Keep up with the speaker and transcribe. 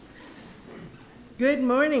Good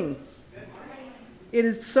morning. It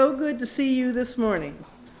is so good to see you this morning.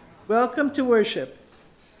 Welcome to worship.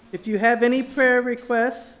 If you have any prayer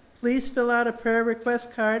requests, please fill out a prayer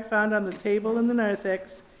request card found on the table in the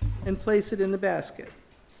narthex and place it in the basket.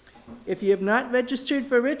 If you have not registered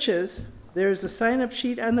for Riches, there is a sign-up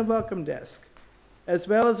sheet on the welcome desk, as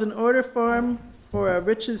well as an order form for a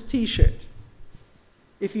Riches t-shirt.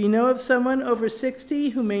 If you know of someone over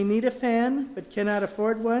 60 who may need a fan but cannot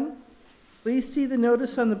afford one, please see the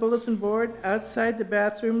notice on the bulletin board outside the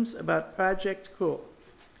bathrooms about Project Cool.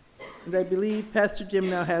 And I believe Pastor Jim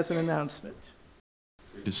now has an announcement.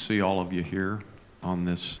 Good to see all of you here on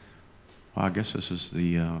this. Well, I guess this is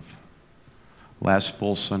the last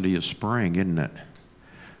full Sunday of spring, isn't it?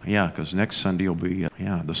 Yeah, because next Sunday will be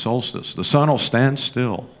the solstice. The sun will stand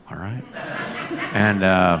still, all right,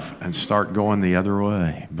 and start going the other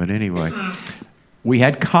way. But anyway, we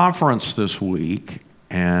had conference this week,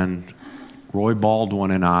 and Roy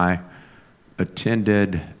Baldwin and I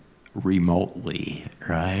attended remotely,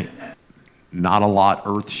 right? Not a lot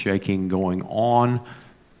earth-shaking going on.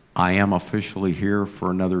 I am officially here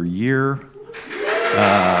for another year. So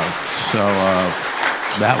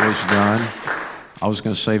that was done. I was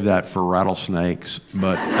going to save that for rattlesnakes,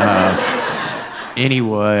 but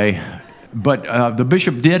anyway. But the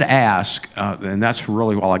bishop did ask, and that's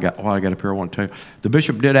really while I got up here, I want to tell you, the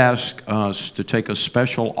bishop did ask us to take a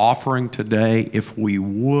special offering today, if we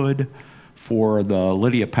would, for the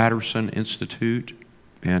Lydia Patterson Institute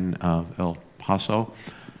in El Paso.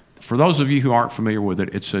 For those of you who aren't familiar with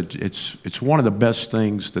it, it's one of the best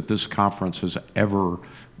things that this conference has ever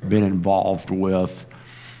been involved with.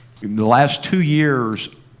 In the last 2 years,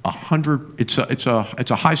 it's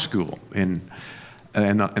a high school in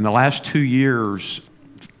the last 2 years,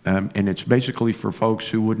 and it's basically for folks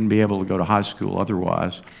who wouldn't be able to go to high school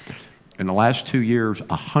otherwise. In the last 2 years,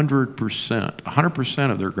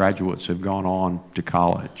 100% of their graduates have gone on to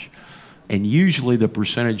college. And usually the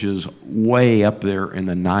percentage is way up there in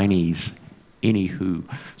the 90s, anywho.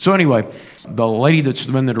 So anyway, the lady that's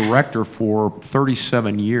been the director for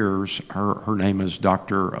 37 years, her name is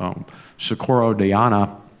Dr. Socorro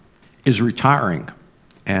Diana, is retiring.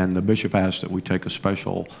 And the bishop asked that we take a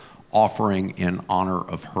special offering in honor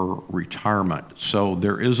of her retirement. So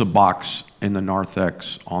there is a box in the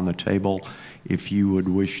narthex on the table if you would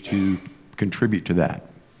wish to contribute to that.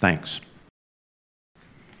 Thanks.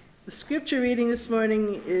 The scripture reading this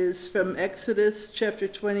morning is from Exodus chapter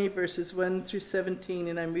 20, verses 1 through 17,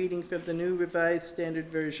 and I'm reading from the New Revised Standard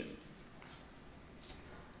Version.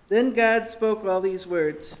 Then God spoke all these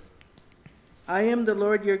words. I am the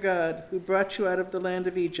Lord your God, who brought you out of the land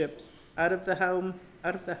of Egypt, out of the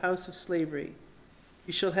house of slavery.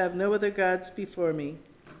 You shall have no other gods before me.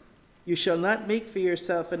 You shall not make for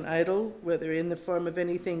yourself an idol, whether in the form of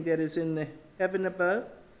anything that is in the heaven above,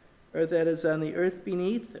 or that is on the earth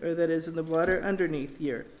beneath, or that is in the water underneath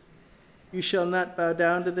the earth. You shall not bow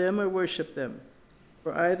down to them or worship them.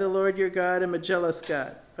 For I, the Lord your God, am a jealous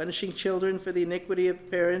God, punishing children for the iniquity of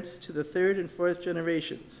parents to the third and fourth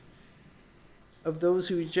generations of those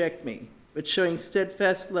who reject me, but showing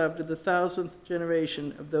steadfast love to the 1,000th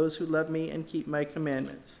generation of those who love me and keep my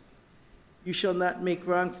commandments. You shall not make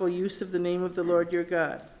wrongful use of the name of the Lord your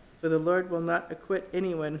God, for the Lord will not acquit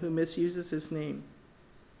anyone who misuses his name.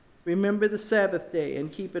 Remember the Sabbath day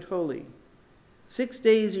and keep it holy. 6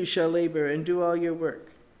 days you shall labor and do all your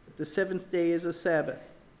work, but the seventh day is a Sabbath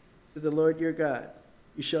to the Lord your God.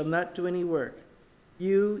 You shall not do any work.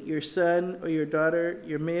 You, your son or your daughter,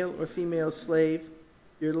 your male or female slave,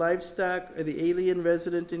 your livestock, or the alien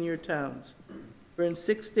resident in your towns. For in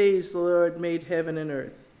 6 days the Lord made heaven and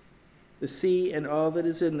earth, the sea and all that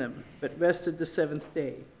is in them, but rested the seventh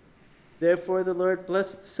day. Therefore the Lord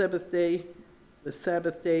blessed the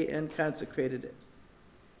Sabbath day and consecrated it.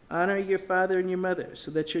 Honor your father and your mother, so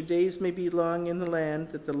that your days may be long in the land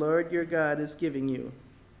that the Lord your God is giving you.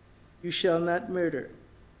 You shall not murder.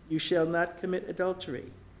 You shall not commit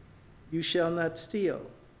adultery. You shall not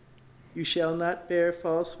steal. You shall not bear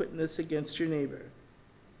false witness against your neighbor.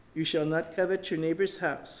 You shall not covet your neighbor's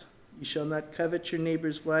house. You shall not covet your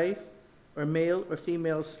neighbor's wife, or male or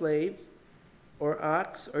female slave, or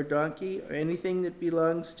ox or donkey, or anything that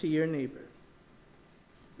belongs to your neighbor.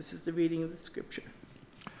 This is the reading of the scripture.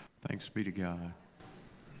 Thanks be to God.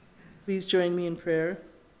 Please join me in prayer.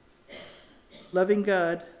 Loving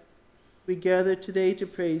God, we gather today to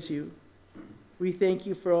praise you. We thank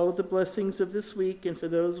you for all of the blessings of this week and for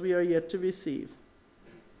those we are yet to receive.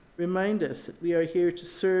 Remind us that we are here to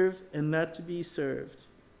serve and not to be served.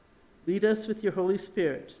 Lead us with your Holy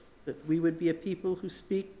Spirit, that we would be a people who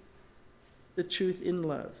speak the truth in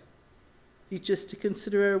love. Teach us to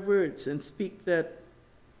consider our words and speak that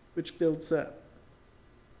which builds up.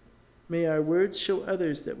 May our words show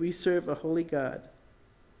others that we serve a holy God.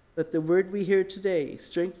 Let the word we hear today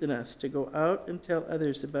strengthen us to go out and tell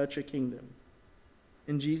others about your kingdom.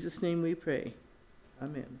 In Jesus' name we pray.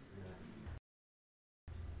 Amen.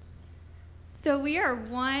 So we are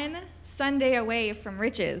one Sunday away from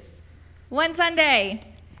riches. One Sunday.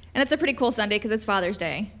 And it's a pretty cool Sunday because it's Father's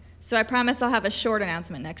Day. So I promise I'll have a short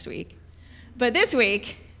announcement next week. But this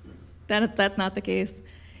week, that's not the case.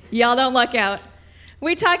 Y'all don't luck out.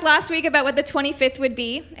 We talked last week about what the 25th would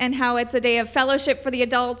be and how it's a day of fellowship for the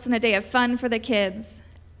adults and a day of fun for the kids.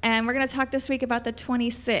 And we're going to talk this week about the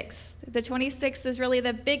 26th. The 26th is really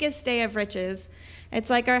the biggest day of riches. It's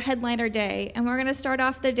like our headliner day. And we're going to start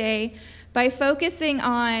off the day by focusing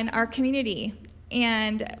on our community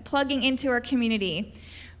and plugging into our community.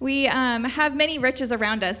 We have many riches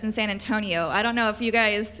around us in San Antonio. I don't know if you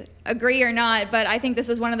guys agree or not, but I think this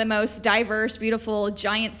is one of the most diverse, beautiful,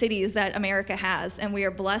 giant cities that America has, and we are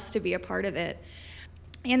blessed to be a part of it.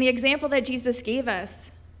 And the example that Jesus gave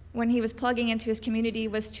us when he was plugging into his community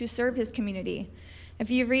was to serve his community. If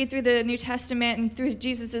you read through the New Testament and through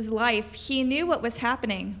Jesus' life, he knew what was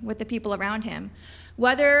happening with the people around him,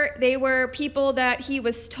 whether they were people that he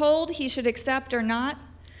was told he should accept or not,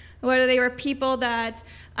 whether they were people that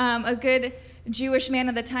a good Jewish man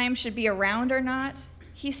of the time should be around or not.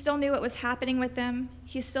 He still knew what was happening with them.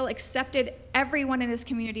 He still accepted everyone in his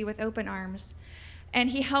community with open arms. And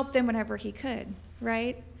he helped them whenever he could,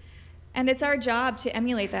 right? And it's our job to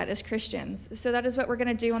emulate that as Christians. So that is what we're going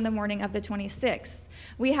to do on the morning of the 26th.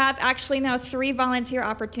 We have actually now 3 volunteer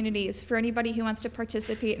opportunities for anybody who wants to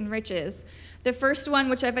participate in Riches. The first one,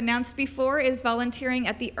 which I've announced before, is volunteering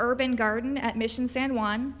at the Urban Garden at Mission San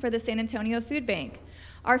Juan for the San Antonio Food Bank.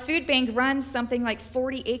 Our food bank runs something like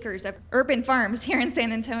 40 acres of urban farms here in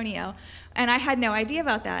San Antonio, and I had no idea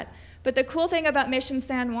about that. But the cool thing about Mission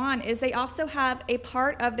San Juan is they also have a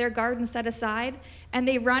part of their garden set aside, and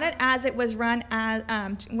they run it as it was run as,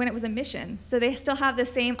 when it was a mission. So they still have the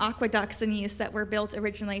same aqueducts in use that were built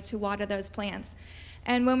originally to water those plants.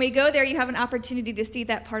 And when we go there, you have an opportunity to see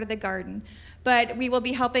that part of the garden. But we will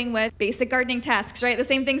be helping with basic gardening tasks, right? The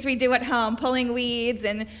same things we do at home, pulling weeds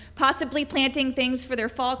and possibly planting things for their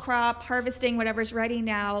fall crop, harvesting whatever's ready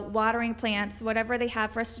now, watering plants, whatever they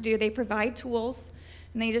have for us to do. They provide tools,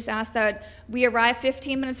 and they just ask that we arrive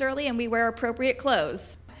 15 minutes early and we wear appropriate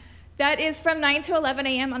clothes. That is from 9 to 11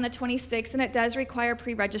 a.m. on the 26th, and it does require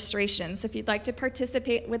pre-registration. So if you'd like to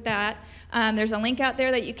participate with that, there's a link out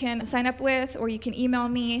there that you can sign up with, or you can email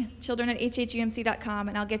me, children@hhumc.com,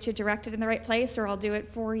 and I'll get you directed in the right place, or I'll do it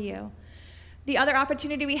for you. The other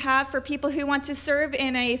opportunity we have for people who want to serve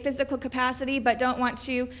in a physical capacity but don't want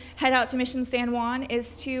to head out to Mission San Juan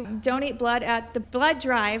is to donate blood at the blood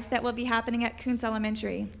drive that will be happening at Kuntz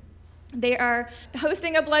Elementary. They are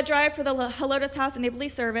hosting a blood drive for the Helotes House and Neighborly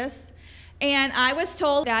Service, and I was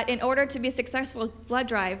told that in order to be a successful blood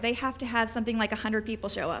drive, they have to have something like 100 people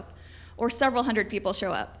show up, or several hundred people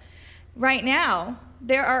show up. Right now,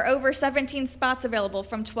 there are over 17 spots available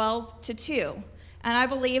from 12 to 2, and I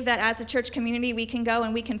believe that as a church community, we can go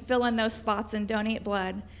and we can fill in those spots and donate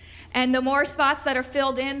blood. And the more spots that are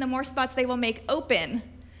filled in, the more spots they will make open,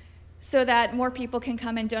 so that more people can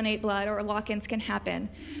come and donate blood, or walk-ins can happen.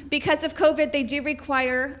 Because of COVID, they do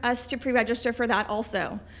require us to pre-register for that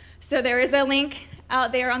also. So there is a link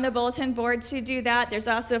out there on the bulletin board to do that. There's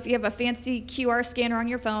also, if you have a fancy QR scanner on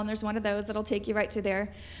your phone, there's one of those that'll take you right to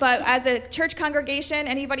there. But as a church congregation,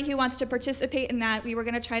 anybody who wants to participate in that, we were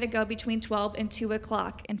going to try to go between 12 and 2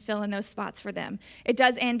 o'clock and fill in those spots for them. It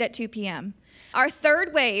does end at 2 p.m. Our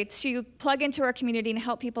third way to plug into our community and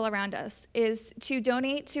help people around us is to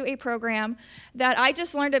donate to a program that I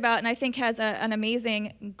just learned about and I think has an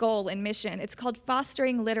amazing goal and mission. It's called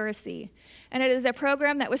Fostering Literacy. And it is a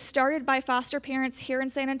program that was started by foster parents here in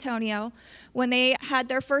San Antonio. When they had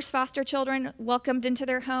their first foster children welcomed into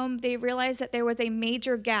their home, they realized that there was a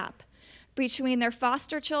major gap between their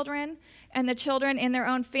foster children and the children in their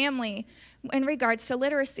own family in regards to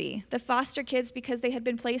literacy. The foster kids, because they had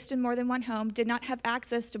been placed in more than one home, did not have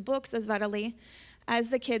access to books as readily as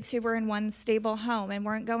the kids who were in one stable home and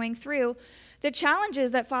weren't going through the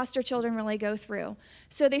challenges that foster children really go through.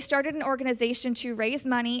 So they started an organization to raise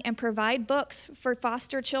money and provide books for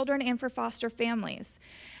foster children and for foster families.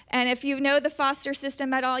 And if you know the foster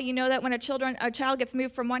system at all, you know that when a child gets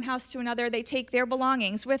moved from one house to another, they take their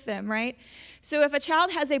belongings with them, right? So if a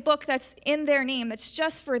child has a book that's in their name, that's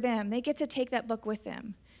just for them, they get to take that book with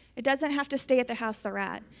them. It doesn't have to stay at the house they're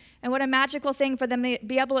at. And what a magical thing for them to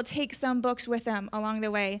be able to take some books with them along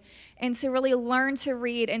the way and to really learn to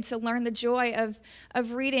read and to learn the joy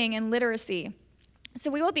of reading and literacy. So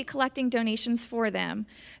we will be collecting donations for them.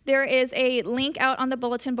 There is a link out on the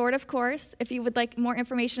bulletin board, of course, if you would like more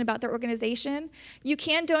information about their organization. You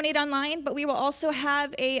can donate online, but we will also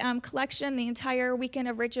have a collection the entire Weekend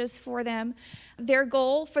of Riches for them. Their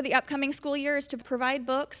goal for the upcoming school year is to provide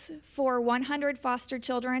books for 100 foster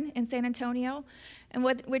children in San Antonio, and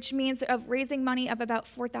which means of raising money of about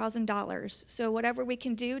 $4,000. So whatever we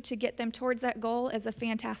can do to get them towards that goal is a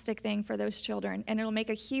fantastic thing for those children, and it'll make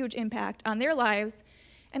a huge impact on their lives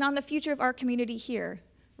and on the future of our community here,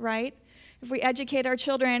 right? If we educate our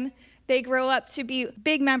children, they grow up to be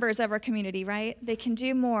big members of our community, right? They can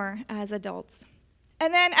do more as adults.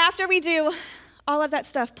 And then after we do all of that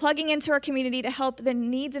stuff, plugging into our community to help the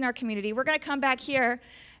needs in our community, we're going to come back here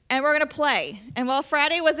and we're going to play. And while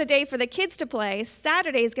Friday was a day for the kids to play,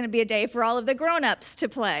 Saturday is going to be a day for all of the grown-ups to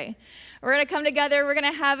play. We're going to come together. We're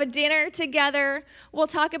going to have a dinner together. We'll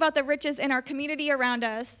talk about the riches in our community around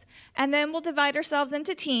us. And then we'll divide ourselves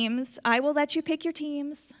into teams. I will let you pick your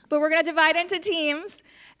teams. But we're going to divide into teams.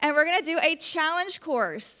 And we're going to do a challenge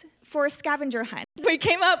course for a scavenger hunt. We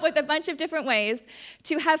came up with a bunch of different ways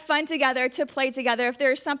to have fun together, to play together. If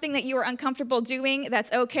there's something that you are uncomfortable doing,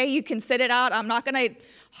 that's okay. You can sit it out. I'm not going to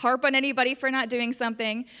harp on anybody for not doing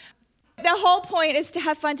something. The whole point is to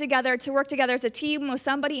have fun together, to work together as a team with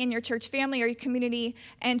somebody in your church family or your community,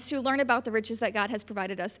 and to learn about the riches that God has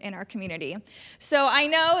provided us in our community. So I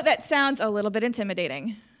know that sounds a little bit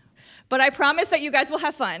intimidating, but I promise that you guys will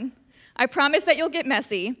have fun. I promise that you'll get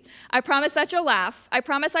messy. I promise that you'll laugh. I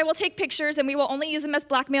promise I will take pictures, and we will only use them as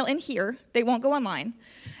blackmail in here. They won't go online.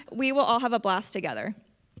 We will all have a blast together.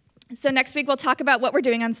 So next week, we'll talk about what we're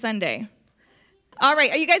doing on Sunday. All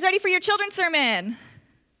right, are you guys ready for your children's sermon?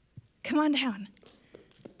 Come on down.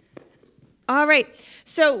 All right,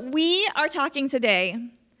 so we are talking today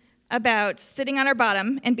about sitting on our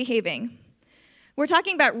bottom and behaving. We're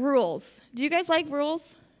talking about rules. Do you guys like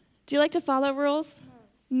rules? Do you like to follow rules?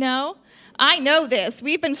 No? I know this.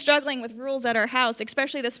 We've been struggling with rules at our house,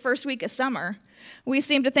 especially this first week of summer. We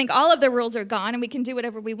seem to think all of the rules are gone and we can do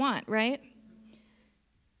whatever we want, right?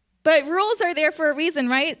 But rules are there for a reason,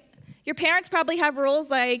 right? Your parents probably have rules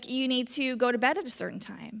like you need to go to bed at a certain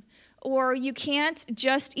time, or you can't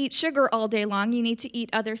just eat sugar all day long, you need to eat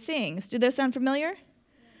other things. Do those sound familiar?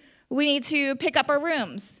 We need to pick up our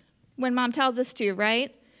rooms when mom tells us to,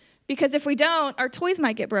 right? Because if we don't, our toys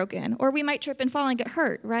might get broken, or we might trip and fall and get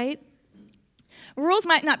hurt, right? Rules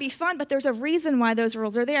might not be fun, but there's a reason why those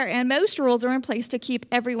rules are there, and most rules are in place to keep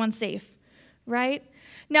everyone safe, right?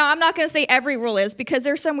 Now, I'm not going to say every rule is, because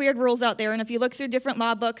there's some weird rules out there, and if you look through different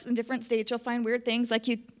law books in different states, you'll find weird things, like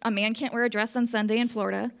a man can't wear a dress on Sunday in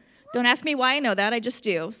Florida. Don't ask me why I know that, I just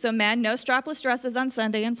do. So men, no strapless dresses on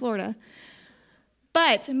Sunday in Florida.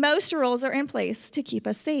 But most rules are in place to keep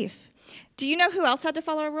us safe. Do you know who else had to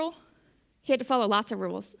follow a rule? He had to follow lots of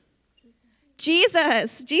rules.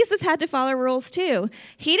 Jesus. Jesus had to follow rules too.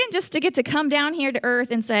 He didn't just get to come down here to earth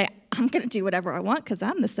and say, I'm going to do whatever I want because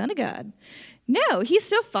I'm the Son of God. No, he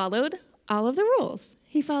still followed all of the rules.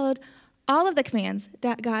 He followed all of the commands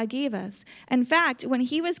that God gave us. In fact, when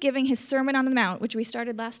he was giving his Sermon on the Mount, which we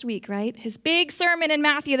started last week, right? His big sermon in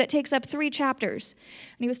Matthew that takes up 3 chapters.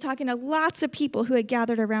 And he was talking to lots of people who had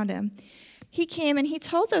gathered around him. He came and he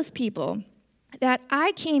told those people that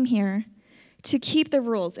I came here to keep the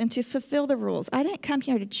rules and to fulfill the rules. I didn't come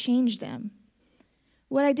here to change them.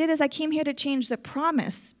 What I did is I came here to change the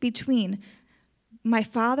promise between my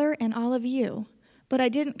Father and all of you, but I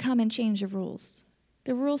didn't come and change the rules.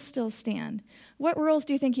 The rules still stand. What rules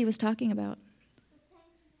do you think he was talking about?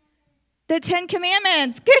 The 10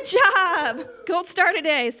 Commandments. Good job. Gold star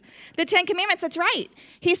today. The 10 Commandments, that's right.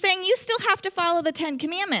 He's saying you still have to follow the 10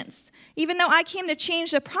 Commandments. Even though I came to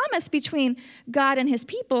change the promise between God and his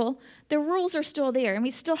people, the rules are still there, and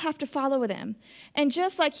we still have to follow them. And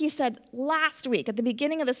just like he said last week at the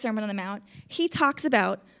beginning of the Sermon on the Mount, he talks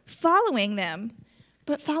about following them,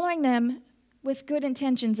 but following them with good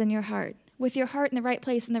intentions in your heart, with your heart in the right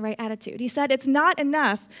place and the right attitude. He said it's not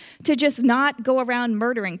enough to just not go around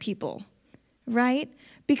murdering people. Right?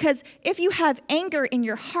 Because if you have anger in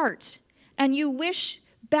your heart and you wish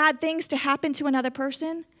bad things to happen to another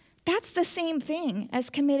person, that's the same thing as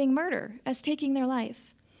committing murder, as taking their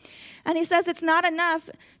life. And he says it's not enough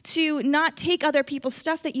to not take other people's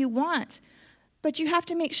stuff that you want, but you have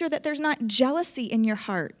to make sure that there's not jealousy in your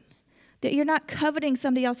heart, that you're not coveting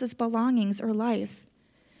somebody else's belongings or life.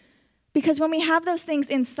 Because when we have those things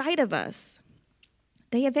inside of us,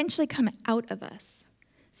 they eventually come out of us.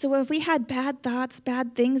 So if we had bad thoughts,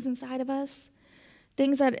 bad things inside of us,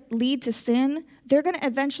 things that lead to sin, they're going to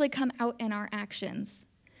eventually come out in our actions.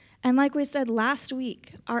 And like we said last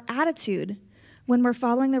week, our attitude when we're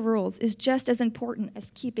following the rules is just as important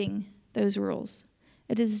as keeping those rules.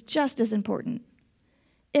 It is just as important,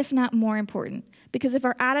 if not more important. Because if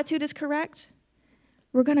our attitude is correct,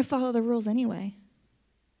 we're going to follow the rules anyway.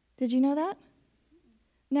 Did you know that?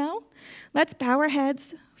 No? Let's bow our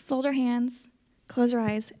heads, fold our hands, close our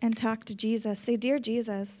eyes, and talk to Jesus. Say, "Dear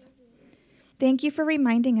Jesus, thank you for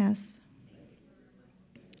reminding us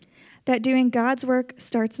that doing God's work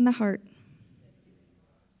starts in the heart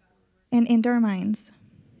and in our minds.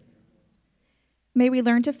 May we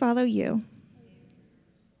learn to follow you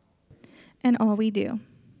in all we do.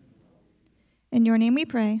 In your name we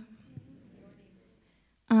pray.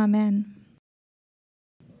 Amen."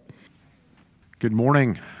 Good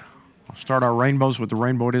morning. I'll start our rainbows with the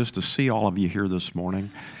rainbow it is to see all of you here this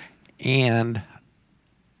morning. And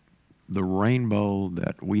the rainbow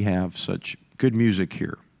that we have such good music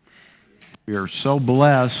here. We are so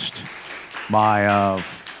blessed by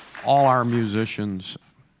all our musicians.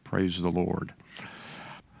 Praise the Lord.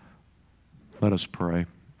 Let us pray.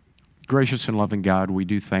 Gracious and loving God, we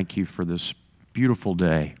do thank you for this beautiful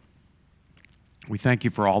day. We thank you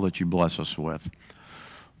for all that you bless us with.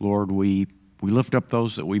 Lord, we lift up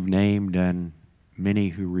those that we've named and many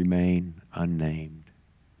who remain unnamed.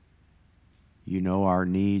 You know our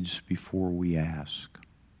needs before we ask.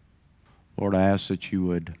 Lord, I ask that you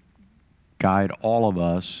would guide all of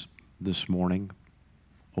us this morning.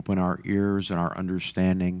 Open our ears and our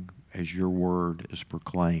understanding as your word is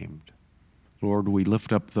proclaimed. Lord, we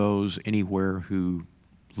lift up those anywhere who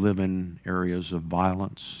live in areas of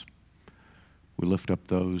violence. We lift up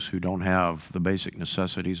those who don't have the basic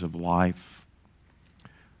necessities of life.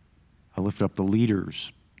 I lift up the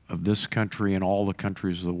leaders of this country and all the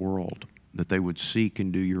countries of the world, that they would seek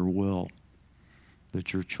and do your will,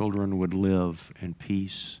 that your children would live in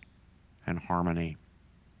peace and harmony.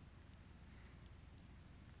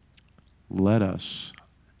 Let us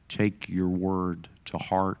take your word to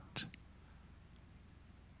heart.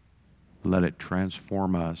 Let it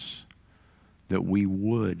transform us, that we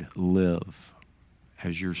would live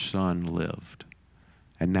as your Son lived.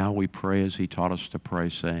 And now we pray as he taught us to pray,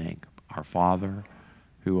 saying, "Our Father,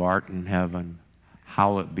 who art in heaven,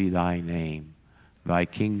 hallowed be thy name. Thy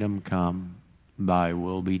kingdom come, thy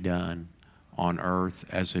will be done, on earth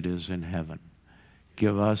as it is in heaven.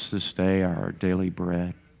 Give us this day our daily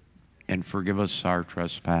bread, and forgive us our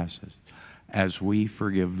trespasses, as we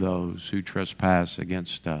forgive those who trespass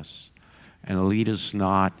against us. And lead us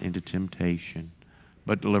not into temptation,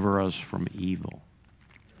 but deliver us from evil.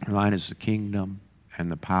 Thine is the kingdom,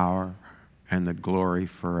 and the power, and the glory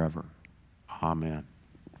forever. Amen."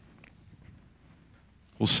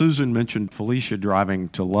 Well, Susan mentioned Felicia driving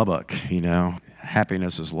to Lubbock,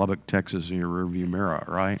 Happiness is Lubbock, Texas in your rearview mirror,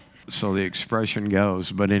 right? So the expression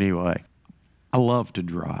goes. But anyway, I love to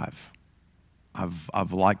drive.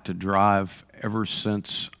 I've liked to drive ever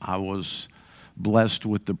since I was blessed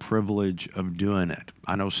with the privilege of doing it.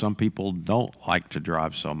 I know some people don't like to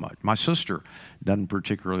drive so much. My sister doesn't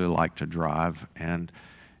particularly like to drive, and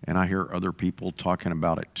I hear other people talking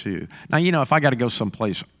about it too. Now, if I got to go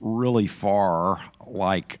someplace really far,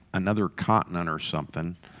 like another continent or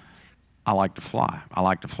something, I like to fly. I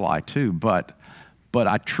like to fly too, but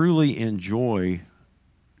I truly enjoy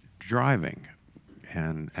driving.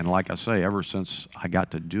 And like I say, ever since I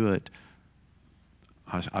got to do it,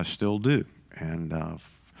 I still do. And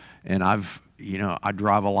I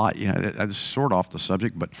drive a lot. That's sort of off the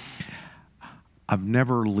subject, but I've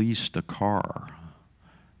never leased a car.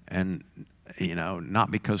 And,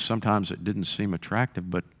 not because sometimes it didn't seem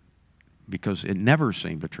attractive, but because it never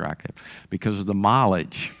seemed attractive, because of the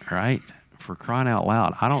mileage, right? For crying out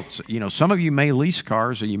loud. Some of you may lease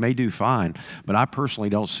cars and you may do fine, but I personally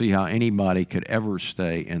don't see how anybody could ever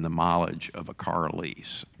stay in the mileage of a car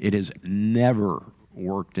lease. It has never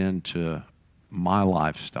worked into my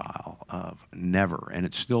lifestyle, never. And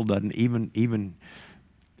it still doesn't, even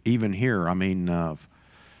here.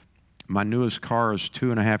 My newest car is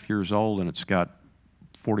 2.5 years old, and it's got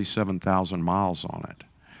 47,000 miles on it.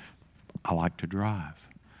 I like to drive.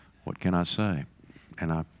 What can I say?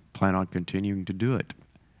 And I plan on continuing to do it.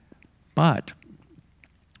 But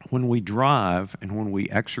when we drive and when we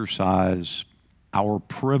exercise our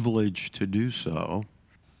privilege to do so,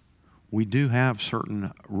 we do have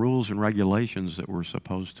certain rules and regulations that we're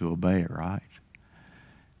supposed to obey, right?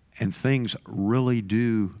 And things really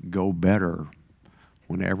do go better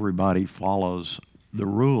when everybody follows the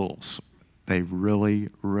rules. They really,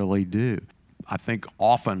 really do. I think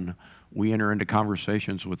often we enter into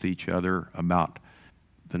conversations with each other about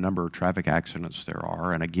the number of traffic accidents there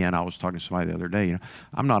are. And again, I was talking to somebody the other day,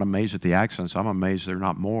 I'm not amazed at the accidents, I'm amazed they're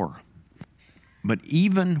not more. But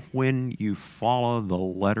even when you follow the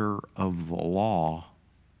letter of the law,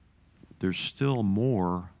 there's still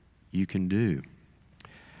more you can do.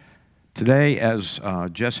 Today, as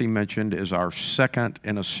Jesse mentioned, is our second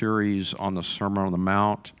in a series on the Sermon on the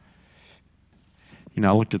Mount.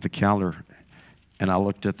 I looked at the calendar and I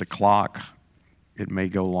looked at the clock. It may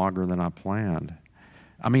go longer than I planned.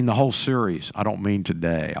 I mean, the whole series. I don't mean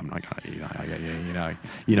today. I'm not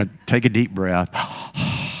gonna, take a deep breath.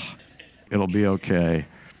 It'll be okay.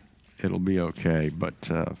 It'll be okay. But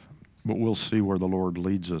we'll see where the Lord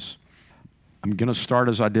leads us. I'm going to start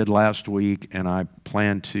as I did last week, and I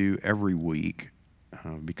plan to every week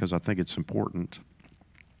because I think it's important,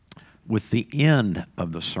 with the end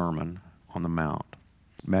of the Sermon on the Mount.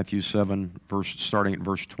 Matthew 7, starting at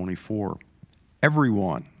verse 24.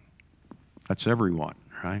 Everyone, that's everyone,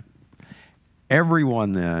 right?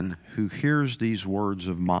 Everyone then who hears these words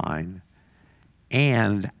of mine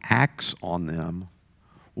and acts on them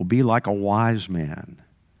will be like a wise man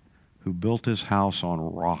who built his house on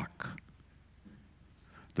rock.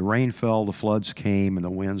 The rain fell, the floods came, and the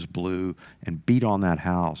winds blew and beat on that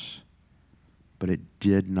house, but it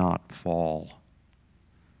did not fall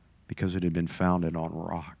because it had been founded on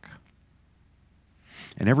rock.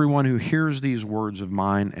 And everyone who hears these words of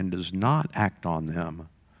mine and does not act on them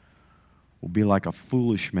will be like a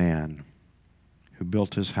foolish man who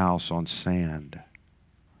built his house on sand.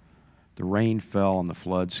 The rain fell and the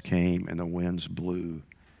floods came and the winds blew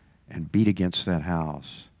and beat against that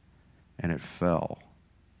house, and it fell,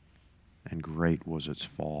 and great was its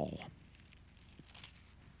fall.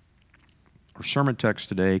 Our sermon text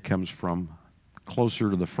today comes from closer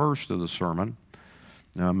to the first of the sermon,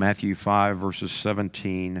 Matthew 5, verses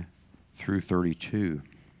 17 through 32.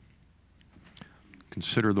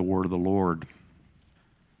 Consider the word of the Lord.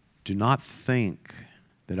 Do not think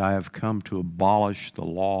that I have come to abolish the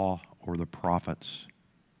law or the prophets.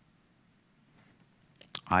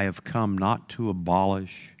 I have come not to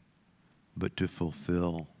abolish, but to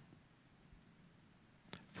fulfill.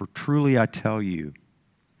 For truly I tell you,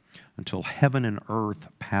 until heaven and earth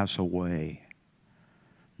pass away,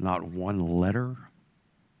 not one letter,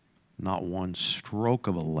 not one stroke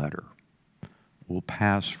of a letter will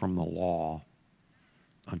pass from the law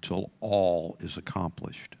until all is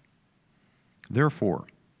accomplished. Therefore,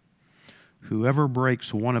 whoever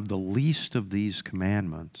breaks one of the least of these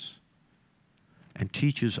commandments and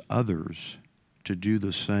teaches others to do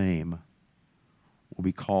the same will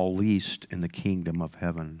be called least in the kingdom of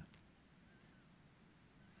heaven.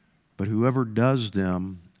 But whoever does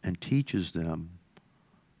them and teaches them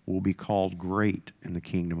will be called great in the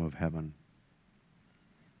kingdom of heaven.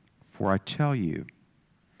 For I tell you,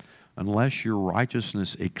 unless your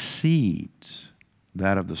righteousness exceeds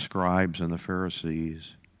that of the scribes and the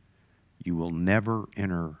Pharisees, you will never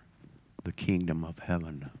enter the kingdom of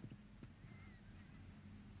heaven.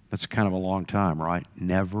 That's kind of a long time, right?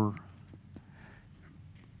 Never.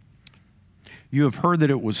 You have heard that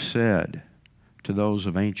it was said to those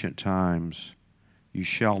of ancient times, you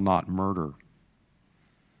shall not murder,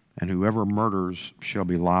 and whoever murders shall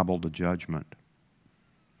be liable to judgment.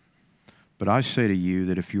 But I say to you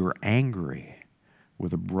that if you are angry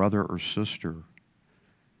with a brother or sister,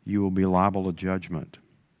 you will be liable to judgment.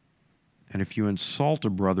 And if you insult a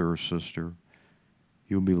brother or sister,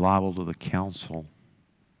 you will be liable to the council.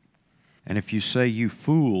 And if you say, you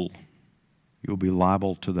fool, you'll be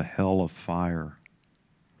liable to the hell of fire.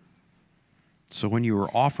 So when you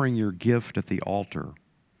are offering your gift at the altar,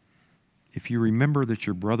 if you remember that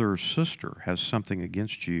your brother or sister has something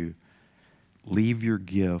against you, leave your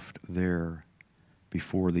gift there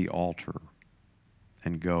before the altar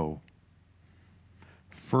and go.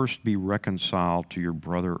 First be reconciled to your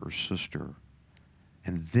brother or sister,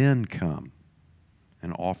 and then come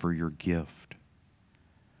and offer your gift.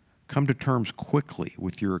 Come to terms quickly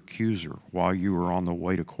with your accuser while you are on the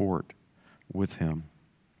way to court with him,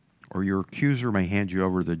 or your accuser may hand you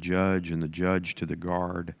over to the judge and the judge to the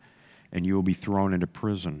guard, and you will be thrown into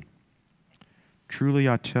prison. Truly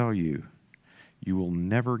I tell you, you will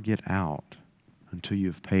never get out until you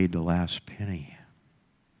have paid the last penny.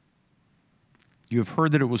 You have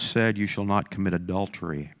heard that it was said, you shall not commit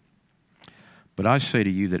adultery. But I say to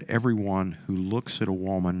you that everyone who looks at a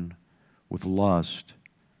woman with lust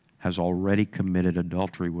has already committed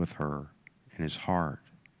adultery with her in his heart.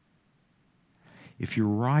 If your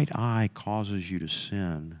right eye causes you to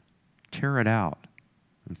sin, tear it out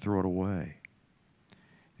and throw it away.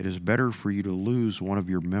 It is better for you to lose one of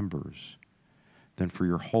your members than for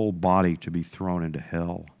your whole body to be thrown into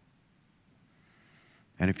hell.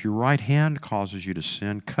 And if your right hand causes you to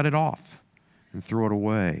sin, cut it off and throw it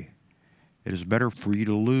away. It is better for you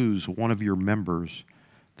to lose one of your members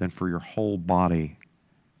than for your whole body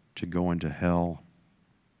to go into hell.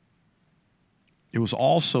 It was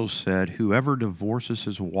also said, whoever divorces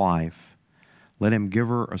his wife, let him give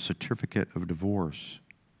her a certificate of divorce.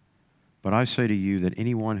 But I say to you that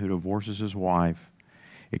anyone who divorces his wife,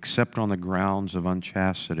 except on the grounds of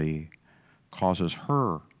unchastity, causes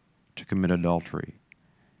her to commit adultery.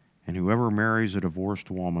 And whoever marries a divorced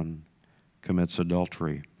woman commits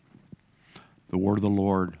adultery. The word of the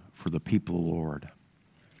Lord for the people of the Lord.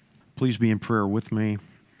 Please be in prayer with me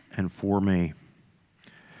and for me.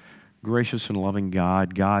 Gracious and loving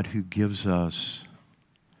God, God who gives us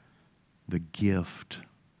the gift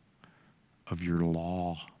of your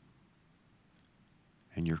law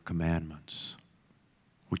and your commandments,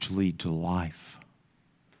 which lead to life.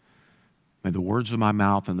 May the words of my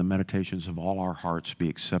mouth and the meditations of all our hearts be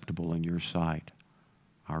acceptable in your sight,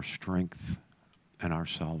 our strength and our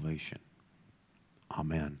salvation.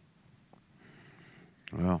 Amen.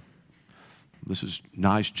 Well, this is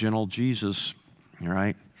nice, gentle Jesus, all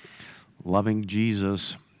right? Loving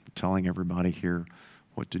Jesus, telling everybody here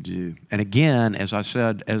what to do. And again, as I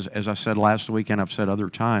said last week, and I've said other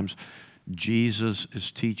times, Jesus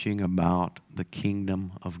is teaching about the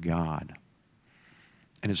kingdom of God.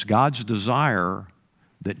 And it's God's desire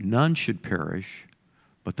that none should perish,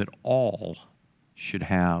 but that all should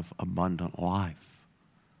have abundant life.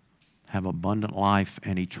 Have abundant life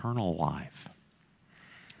and eternal life.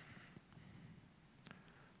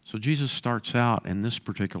 So Jesus starts out in this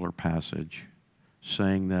particular passage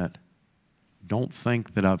saying that, don't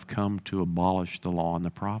think that I've come to abolish the law and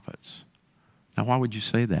the prophets. Now, why would you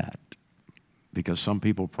say that? Because some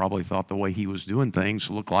people probably thought the way he was doing things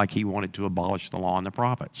looked like he wanted to abolish the law and the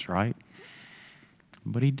prophets, right?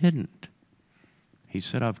 But he didn't. He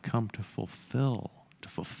said, I've come to fulfill,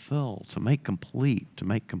 to make complete.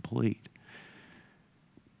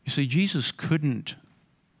 You see, Jesus couldn't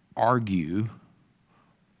argue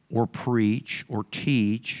or preach or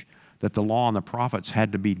teach that the law and the prophets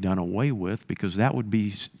had to be done away with, because that would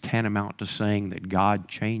be tantamount to saying that God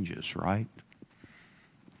changes, right?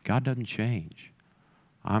 God doesn't change.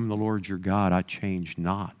 I'm the Lord your God, I change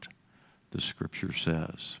not, the Scripture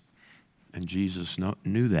says. And Jesus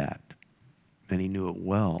knew that, and he knew it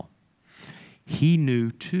well. He knew,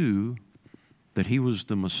 too, that he was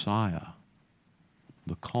the Messiah,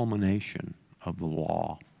 the culmination of the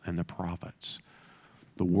law and the prophets,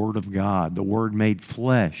 the Word of God, the Word made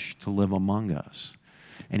flesh to live among us.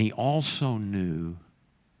 And he also knew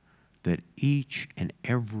that each and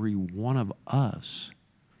every one of us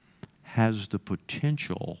has the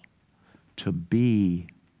potential to be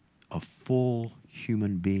a full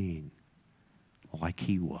human being like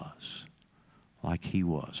he was,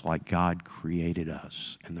 like God created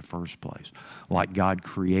us in the first place, like God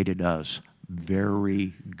created us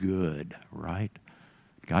very good, right?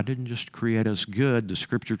 God didn't just create us good. The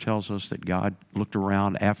Scripture tells us that God looked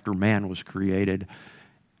around after man was created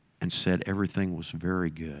and said everything was very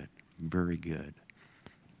good, very good.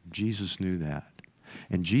 Jesus knew that.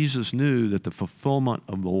 And Jesus knew that the fulfillment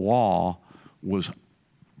of the law was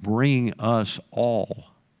bringing us all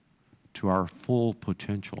to our full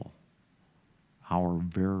potential, our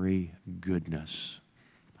very goodness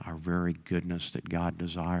that God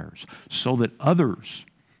desires, so that others,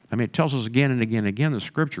 it tells us again and again and again in the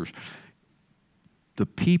Scriptures, the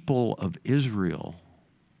people of Israel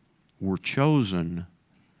were chosen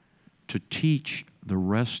to teach the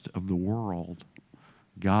rest of the world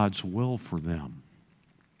God's will for them,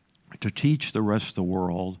 to teach the rest of the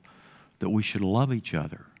world that we should love each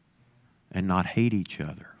other and not hate each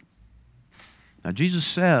other. Now, Jesus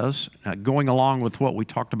says, going along with what we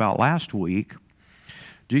talked about last week,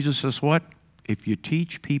 Jesus says what? If you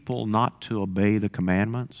teach people not to obey the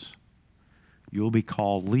commandments, you'll be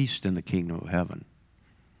called least in the kingdom of heaven.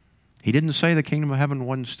 He didn't say the kingdom of heaven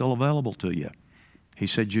wasn't still available to you. He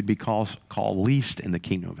said you'd be called least in the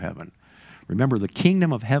kingdom of heaven. Remember, the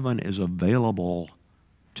kingdom of heaven is available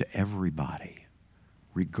to everybody,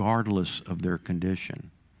 regardless of their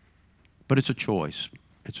condition. But it's a choice.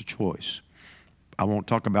 It's a choice. I won't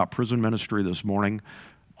talk about prison ministry this morning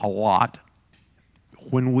a lot.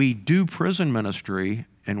 When we do prison ministry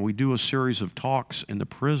and we do a series of talks in the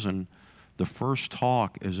prison, the first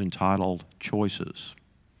talk is entitled Choices.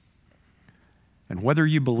 And whether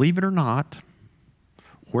you believe it or not,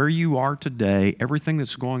 where you are today, everything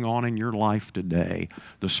that's going on in your life today,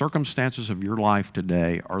 the circumstances of your life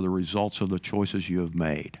today are the results of the choices you have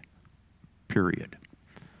made. Period.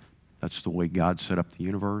 That's the way God set up the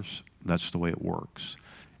universe. That's the way it works.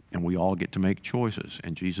 And we all get to make choices.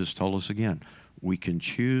 And Jesus told us again, we can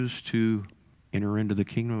choose to enter into the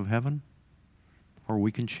kingdom of heaven, or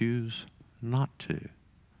we can choose not to.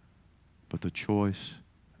 But the choice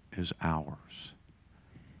is ours.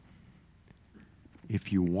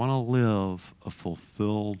 If you want to live a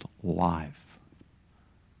fulfilled life,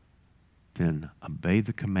 then obey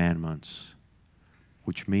the commandments,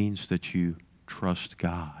 which means that you trust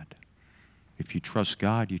God. If you trust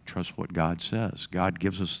God, you trust what God says. God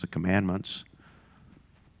gives us the commandments.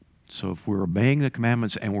 So if we're obeying the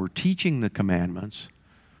commandments and we're teaching the commandments,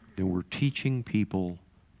 then we're teaching people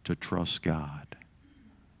to trust God.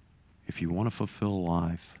 If you want to fulfill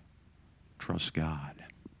life, trust God.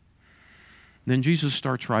 Then Jesus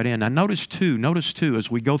starts right in. Now notice too,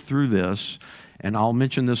 as we go through this, and I'll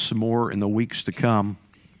mention this some more in the weeks to come,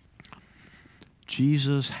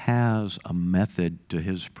 Jesus has a method to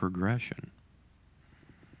his progression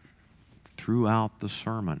throughout the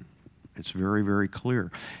sermon. It's very, very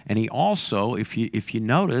clear. And he also, if you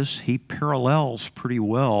notice, he parallels pretty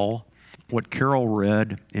well what Carol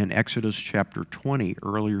read in Exodus chapter 20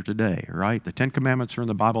 earlier today, right? The Ten Commandments are in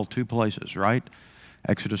the Bible 2 places, right?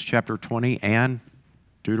 Exodus chapter 20 and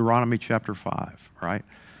Deuteronomy chapter 5, right?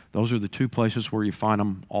 Those are the 2 places where you find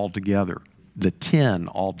them all together, the 10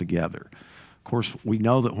 all together. Of course, we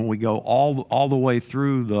know that when we go all the way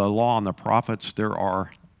through the law and the prophets, there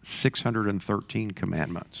are 613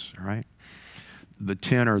 commandments, right? The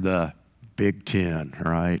 10 are the big 10,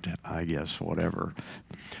 right? I guess, whatever.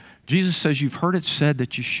 Jesus says, you've heard it said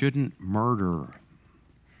that you shouldn't murder.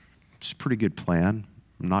 It's a pretty good plan,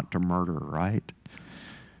 not to murder, right?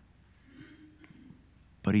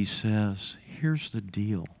 But he says, here's the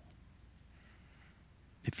deal.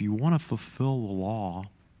 If you want to fulfill the law,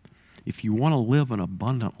 if you want to live an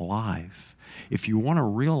abundant life, if you want to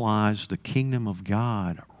realize the kingdom of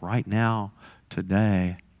God right now,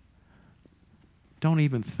 today, don't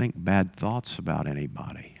even think bad thoughts about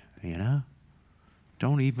anybody, you know?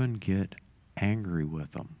 Don't even get angry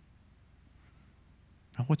with them.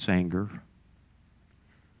 Now, what's anger?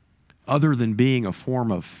 Other than being a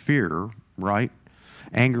form of fear, right?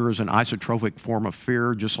 Anger is an isotropic form of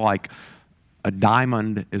fear, just like a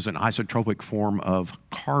diamond is an isotropic form of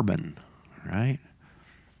carbon, right?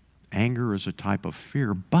 Anger is a type of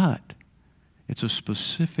fear, but it's a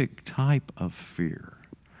specific type of fear,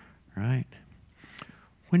 right?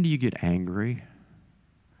 When do you get angry?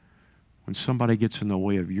 When somebody gets in the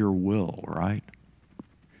way of your will, right?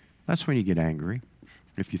 That's when you get angry,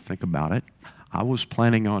 if you think about it. I was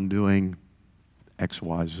planning on doing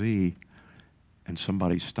XYZ, and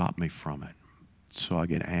somebody stopped me from it, so I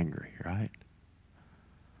get angry, right?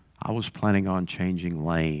 I was planning on changing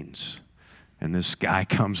lanes, and this guy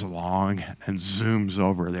comes along and zooms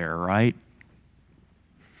over there, right?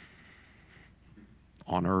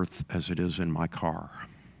 On earth as it is in my car,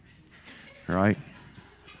 right?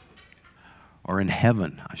 Or in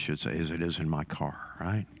heaven, I should say, as it is in my car,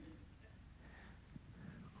 right?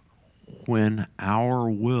 When our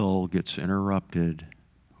will gets interrupted,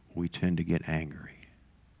 we tend to get angry.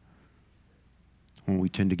 When we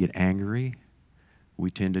tend to get angry,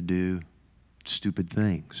 we tend to do stupid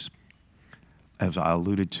things, as I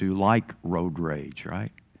alluded to, like road rage,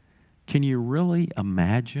 right? Can you really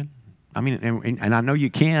imagine? I mean, and I know you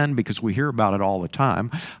can because we hear about it all the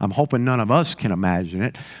time. I'm hoping none of us can imagine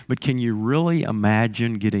it. But can you really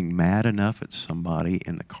imagine getting mad enough at somebody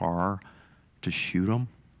in the car to shoot them?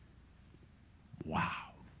 Wow.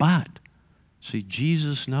 But, see,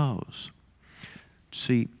 Jesus knows.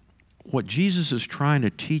 See, what Jesus is trying to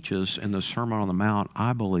teach us in the Sermon on the Mount,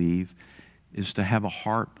 I believe, is to have a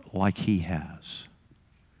heart like he has.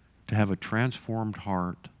 To have a transformed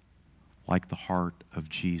heart like the heart of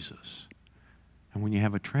Jesus. And when you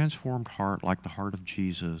have a transformed heart like the heart of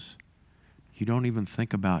Jesus, you don't even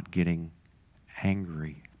think about getting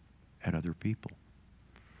angry at other people.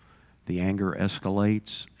 The anger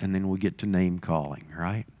escalates, and then we get to name calling,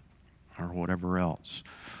 right? Or whatever else.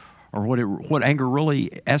 Or what anger really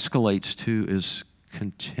escalates to is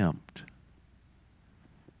contempt.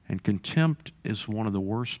 And contempt is one of the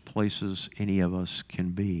worst places any of us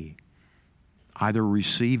can be, either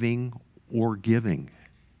receiving or giving.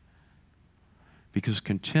 Because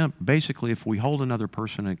contempt, basically, if we hold another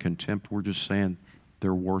person in contempt, we're just saying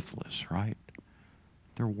they're worthless, right?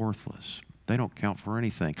 They're worthless. They don't count for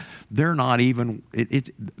anything. They're not even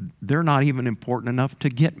important enough to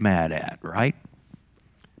get mad at, right?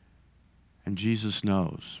 And Jesus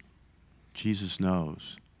knows. Jesus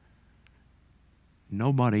knows.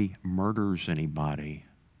 Nobody murders anybody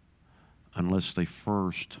unless they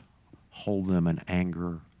first hold them in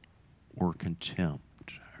anger or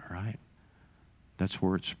contempt, right? That's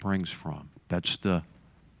where it springs from. That's the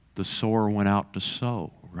sower went out to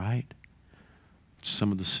sow, right?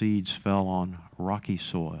 Some of the seeds fell on rocky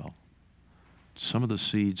soil. Some of the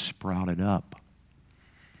seeds sprouted up.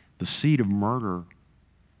 The seed of murder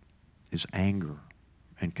is anger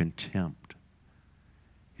and contempt.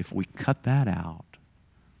 If we cut that out,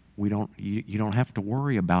 you don't have to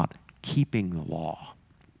worry about keeping the law.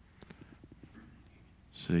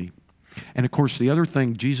 See? And of course, the other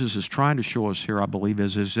thing Jesus is trying to show us here, I believe,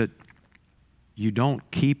 is that you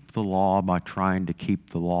don't keep the law by trying to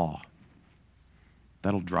keep the law.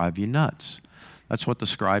 That'll drive you nuts. That's what the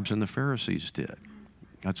scribes and the Pharisees did.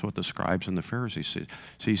 That's what the scribes and the Pharisees did.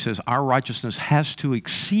 So he says our righteousness has to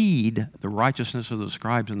exceed the righteousness of the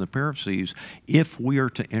scribes and the Pharisees if we are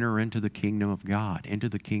to enter into the kingdom of God, into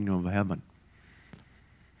the kingdom of heaven.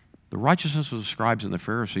 The righteousness of the scribes and the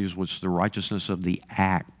Pharisees was the righteousness of the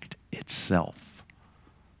act itself.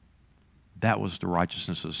 That was the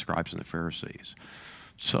righteousness of the scribes and the Pharisees.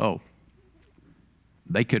 So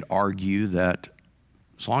they could argue that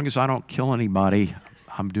as long as I don't kill anybody,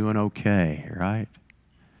 I'm doing okay, right?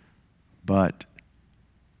 But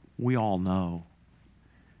we all know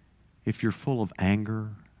if you're full of anger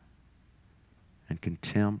and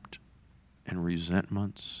contempt and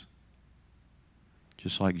resentments,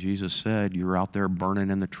 just like Jesus said, you're out there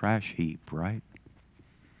burning in the trash heap, right?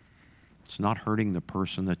 It's not hurting the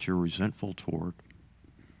person that you're resentful toward.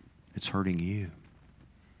 It's hurting you.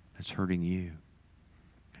 It's hurting you.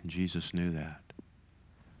 And Jesus knew that.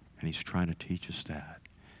 And he's trying to teach us that.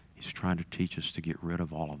 He's trying to teach us to get rid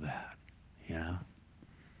of all of that. Yeah?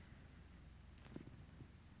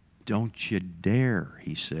 Don't you dare,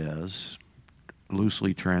 he says,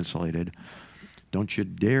 loosely translated, don't you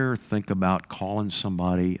dare think about calling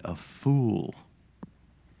somebody a fool.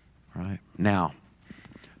 Right? Now,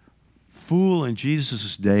 fool in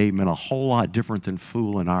Jesus' day meant a whole lot different than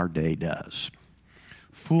fool in our day does.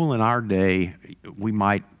 Fool in our day, we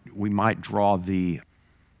might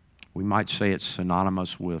say it's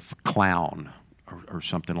synonymous with clown or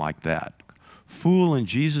something like that. Fool in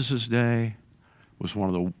Jesus' day was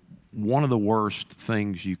one of the worst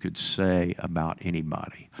things you could say about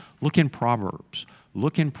anybody. Look in Proverbs.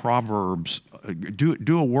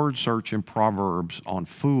 Do a word search in Proverbs on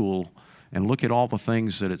fool and look at all the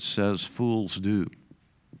things that it says fools do.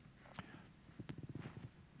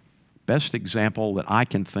 Best example that I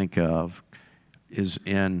can think of is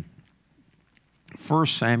in 1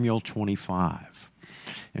 Samuel 25.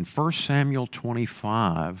 In 1 Samuel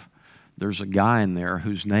 25, there's a guy in there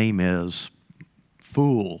whose name is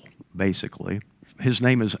Fool, basically. His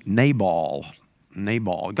name is Nabal.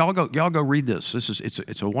 Y'all go read this.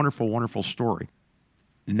 It's a wonderful, wonderful story.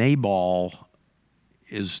 Nabal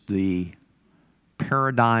is the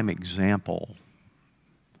paradigm example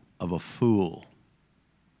of a fool.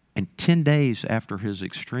 And 10 days after his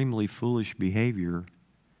extremely foolish behavior,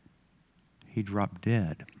 he dropped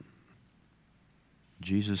dead.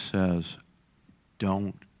 Jesus says,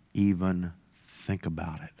 don't even think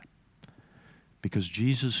about it. Because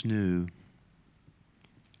Jesus knew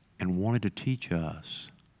and wanted to teach us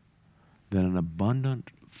that an abundant,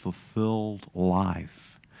 fulfilled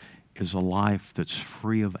life is a life that's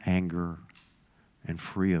free of anger and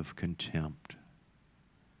free of contempt.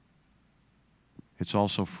 It's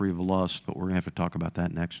also free of lust, but we're going to have to talk about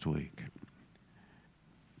that next week.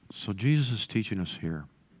 So Jesus is teaching us here.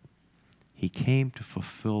 He came to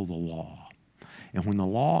fulfill the law. And when the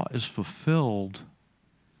law is fulfilled,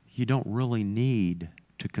 you don't really need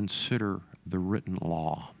to consider the written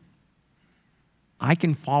law. I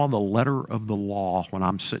can follow the letter of the law when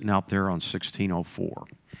I'm sitting out there on 1604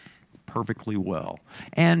 perfectly well.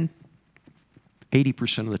 And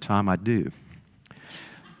 80% of the time I do.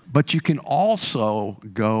 But you can also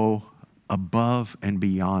go above and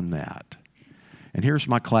beyond that. And here's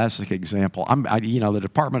my classic example. The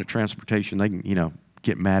Department of Transportation, they can,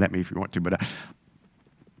 get mad at me if you want to, but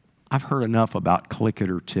I've heard enough about click it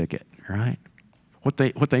or ticket, right? What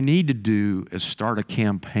they need to do is start a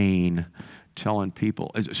campaign telling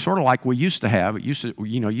people, it's sort of like we used to have.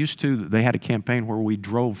 They had a campaign where we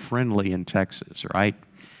drove friendly in Texas, right?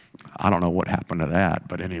 I don't know what happened to that,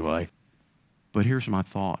 but anyway. But here's my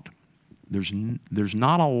thought. There's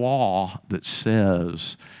not a law that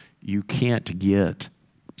says you can't get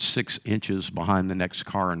 6 inches behind the next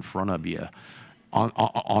car in front of you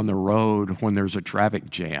on the road when there's a traffic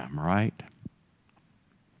jam, right?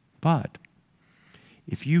 But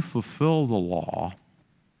if you fulfill the law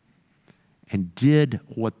and did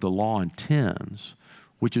what the law intends,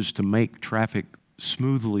 which is to make traffic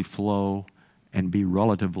smoothly flow and be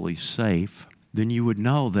relatively safe, then you would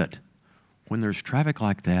know that when there's traffic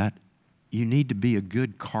like that, you need to be a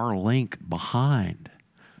good car link behind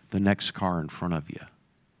the next car in front of you.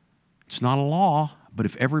 It's not a law, but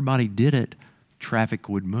if everybody did it, traffic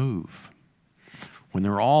would move. When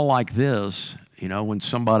they're all like this, when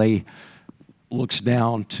somebody looks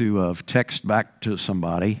down to text back to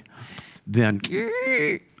somebody, then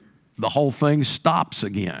the whole thing stops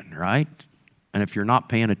again, right? And if you're not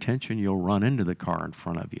paying attention, you'll run into the car in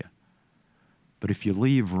front of you. But if you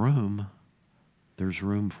leave room, there's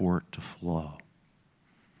room for it to flow.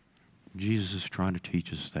 Jesus is trying to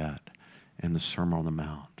teach us that in the Sermon on the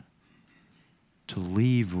Mount. To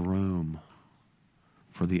leave room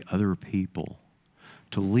for the other people.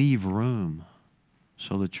 To leave room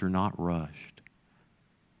so that you're not rushed.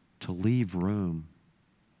 To leave room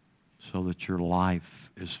so that your life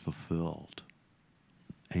is fulfilled.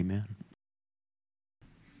 Amen.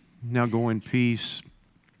 Now go in peace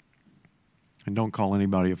and don't call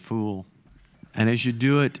anybody a fool. And as you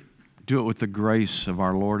do it with the grace of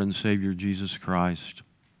our Lord and Savior Jesus Christ,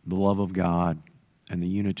 the love of God, and the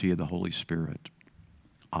unity of the Holy Spirit.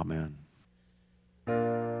 Amen.